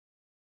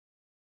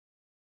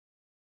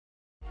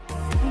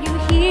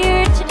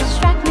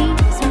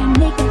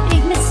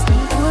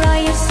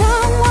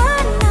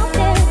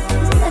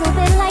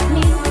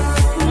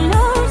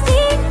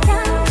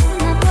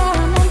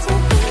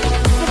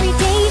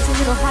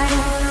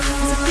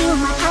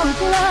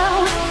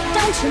glow.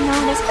 Don't you know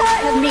there's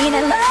part of me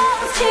that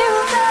longs to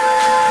go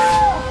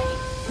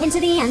into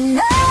the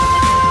unknown,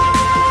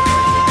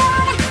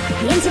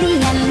 into the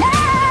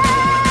unknown,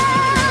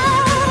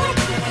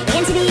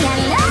 into the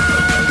unknown.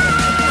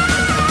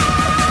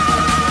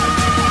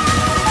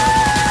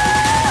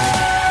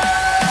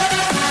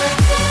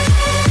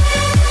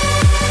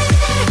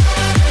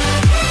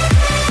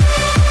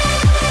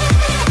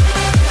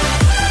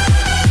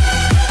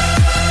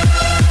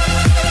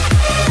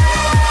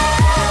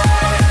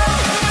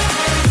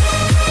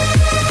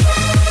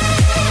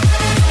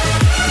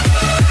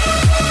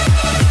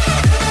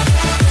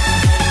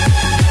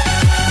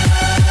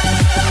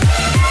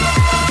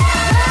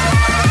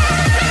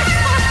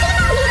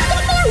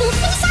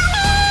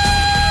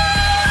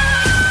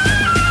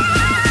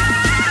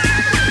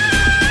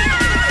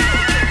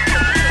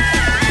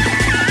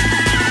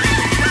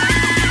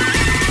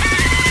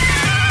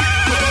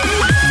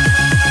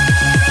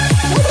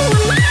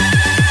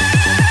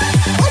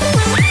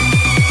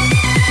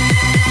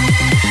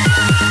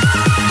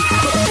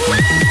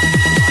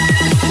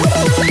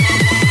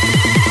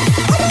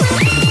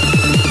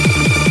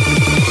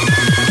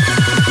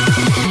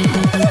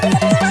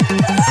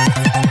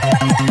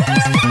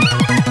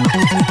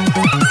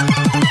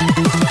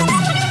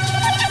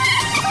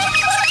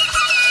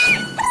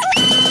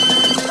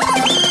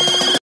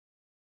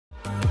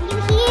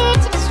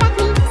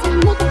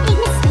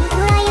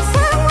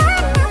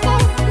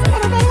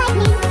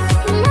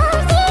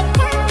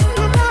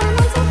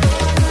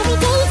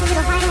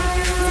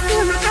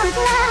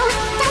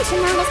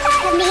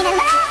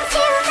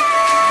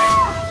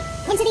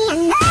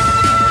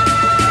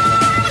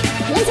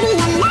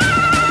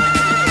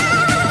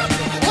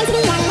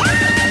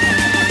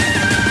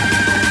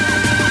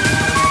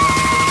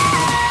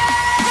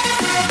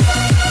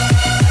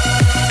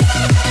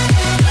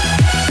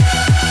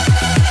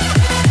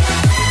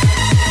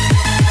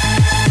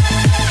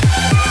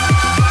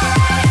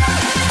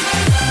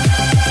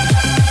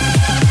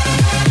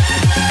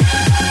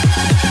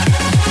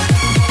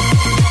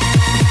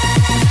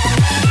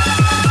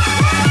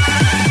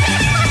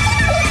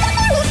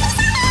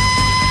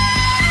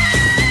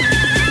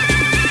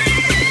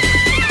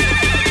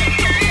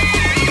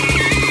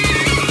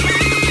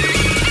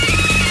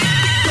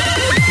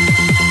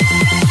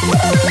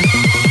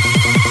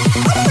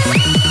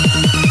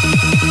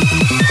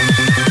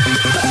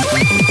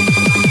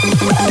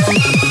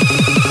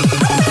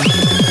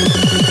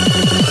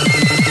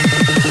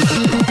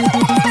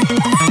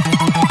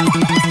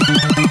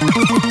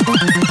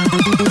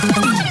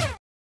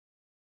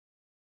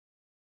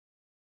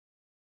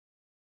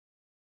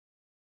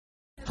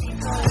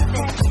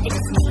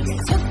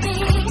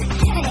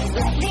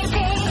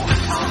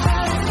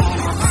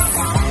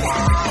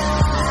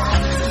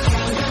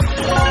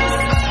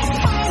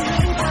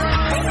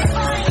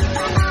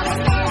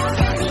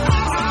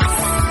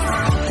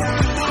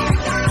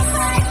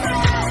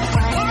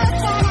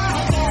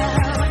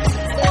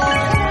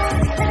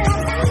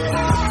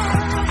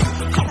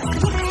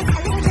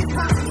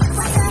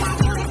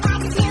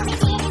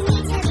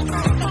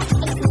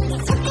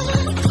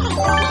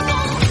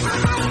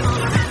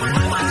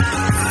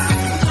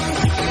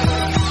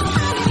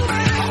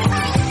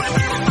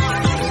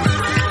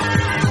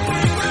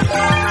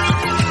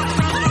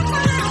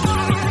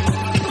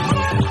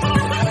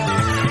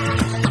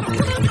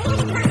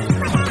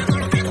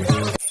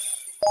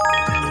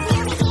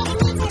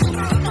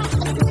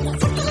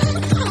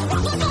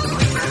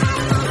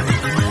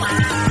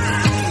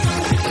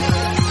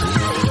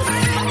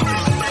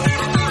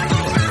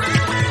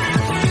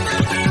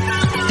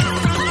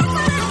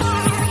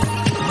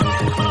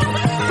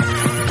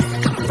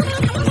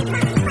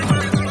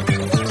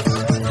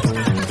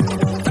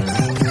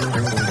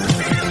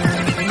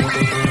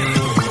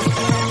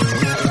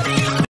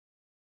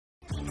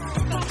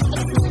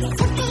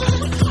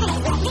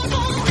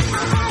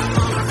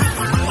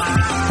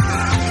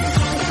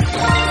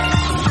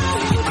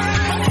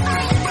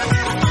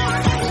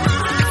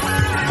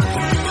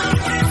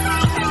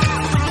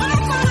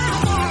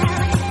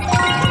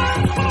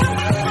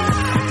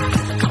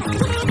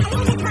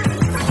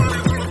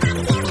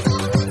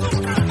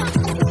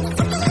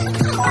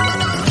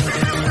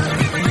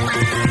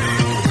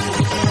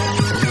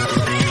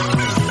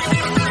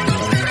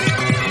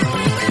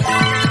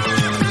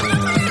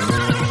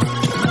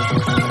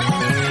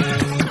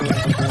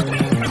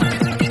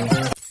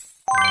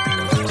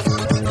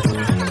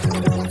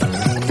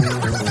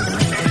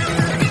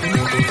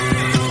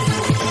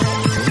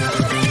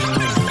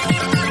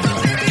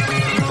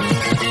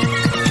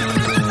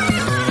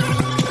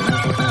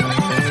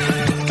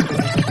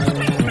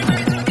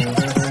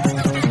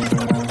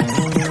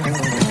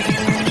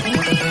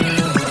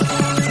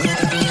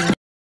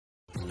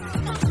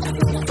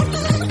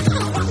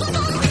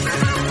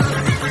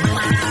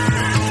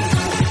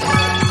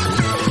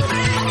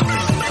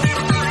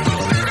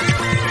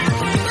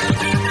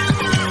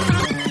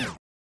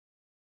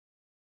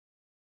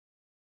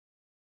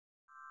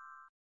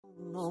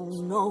 No,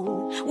 no,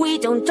 we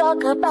don't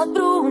talk about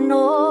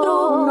Bruno.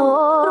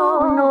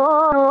 Bruno.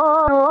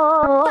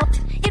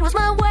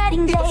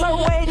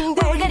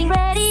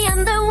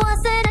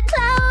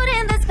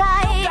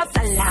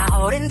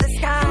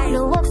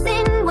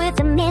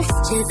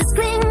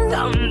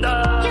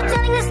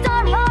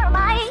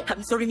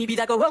 sorry, mi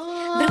vida go.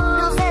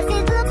 Bruno says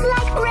it looks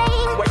like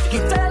rain. Where did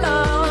you tell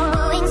her?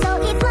 Blowing so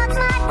he floods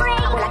my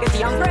brain. Well, I get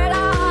the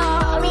umbrella.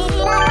 We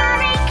need a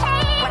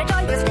hurricane. What a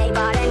joyous day,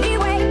 but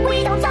anyway, We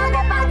don't talk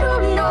about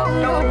Bruno.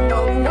 no, no,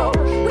 no.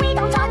 We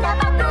don't talk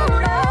about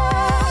Bruno.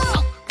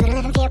 Hey, Bruno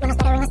live in fear, Bruno's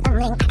stuttering and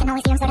stumbling. I can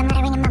always hear him sort of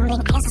muttering and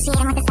mumbling. I associate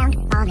him with the sound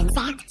of falling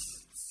sand.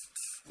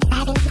 The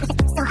ability was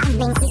so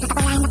humbling. He's the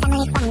line, the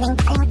family fumbling.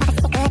 The only purpose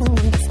he couldn't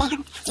understand.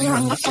 Do you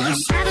understand?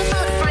 Having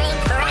food free,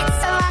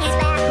 rats along his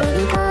back.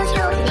 Moving cause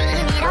your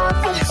name, it all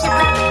fades to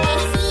black. And he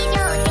sees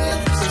your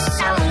things, he's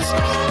so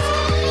strange.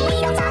 We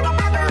don't talk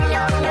about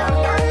Bruno, no,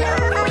 no,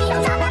 no. We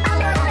don't talk about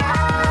Bruno.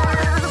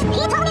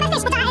 He told me the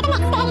fish would die the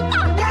next day.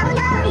 No,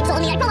 no. He told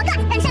me I'd pull a gun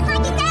and just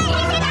like you said.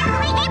 I said, oh,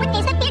 my day with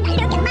this appeared. I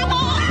look at my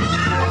head.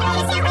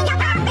 It's here in your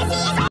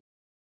prophecy.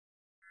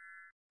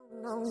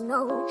 No, no,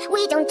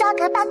 we don't talk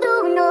about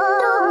Bruno.